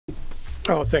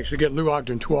Oh, thanks. Again, Lou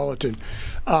Ogden, Tualatin.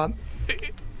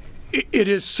 It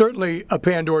is certainly a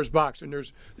Pandora's box, and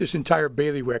there's this entire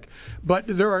bailiwick. But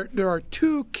there are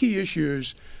two key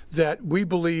issues that we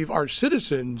believe our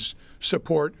citizens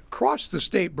support across the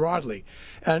state broadly,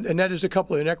 and that is a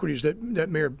couple of inequities that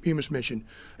Mayor Bemis mentioned,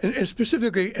 and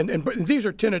specifically, and these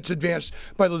are tenets advanced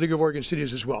by the League of Oregon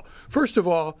Cities as well. First of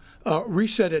all,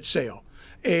 reset at sale.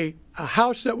 A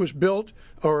house that was built,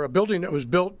 or a building that was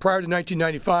built prior to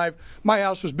 1995. My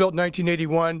house was built in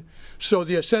 1981, so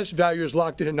the assessed value is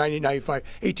locked in at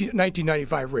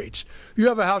 1995 rates. You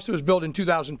have a house that was built in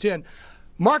 2010,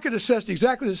 market assessed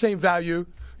exactly the same value,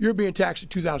 you're being taxed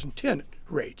at 2010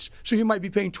 rates. So you might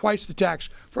be paying twice the tax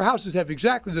for houses that have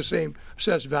exactly the same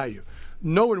assessed value.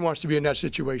 No one wants to be in that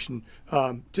situation,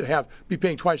 to be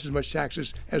paying twice as much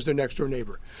taxes as their next door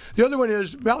neighbor. The other one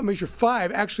is ballot measure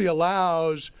 5 actually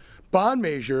allows bond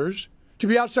measures to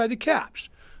be outside the caps.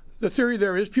 The theory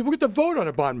there is people get to vote on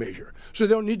a bond measure, so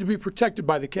they don't need to be protected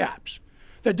by the caps.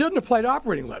 That doesn't apply to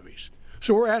operating levies.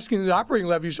 So we're asking the operating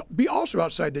levies be also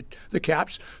outside the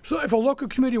caps. So if a local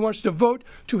community wants to vote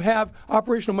to have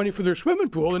operational money for their swimming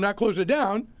pool and not close it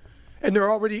down, and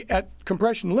they're already at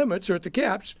compression limits or at the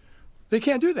caps, they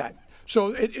can't do that.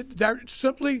 So they're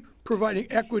simply providing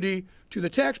equity to the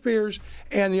taxpayers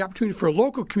and the opportunity for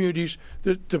local communities,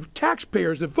 the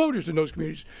taxpayers, the voters in those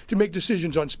communities, to make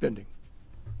decisions on spending.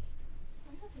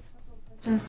 Questions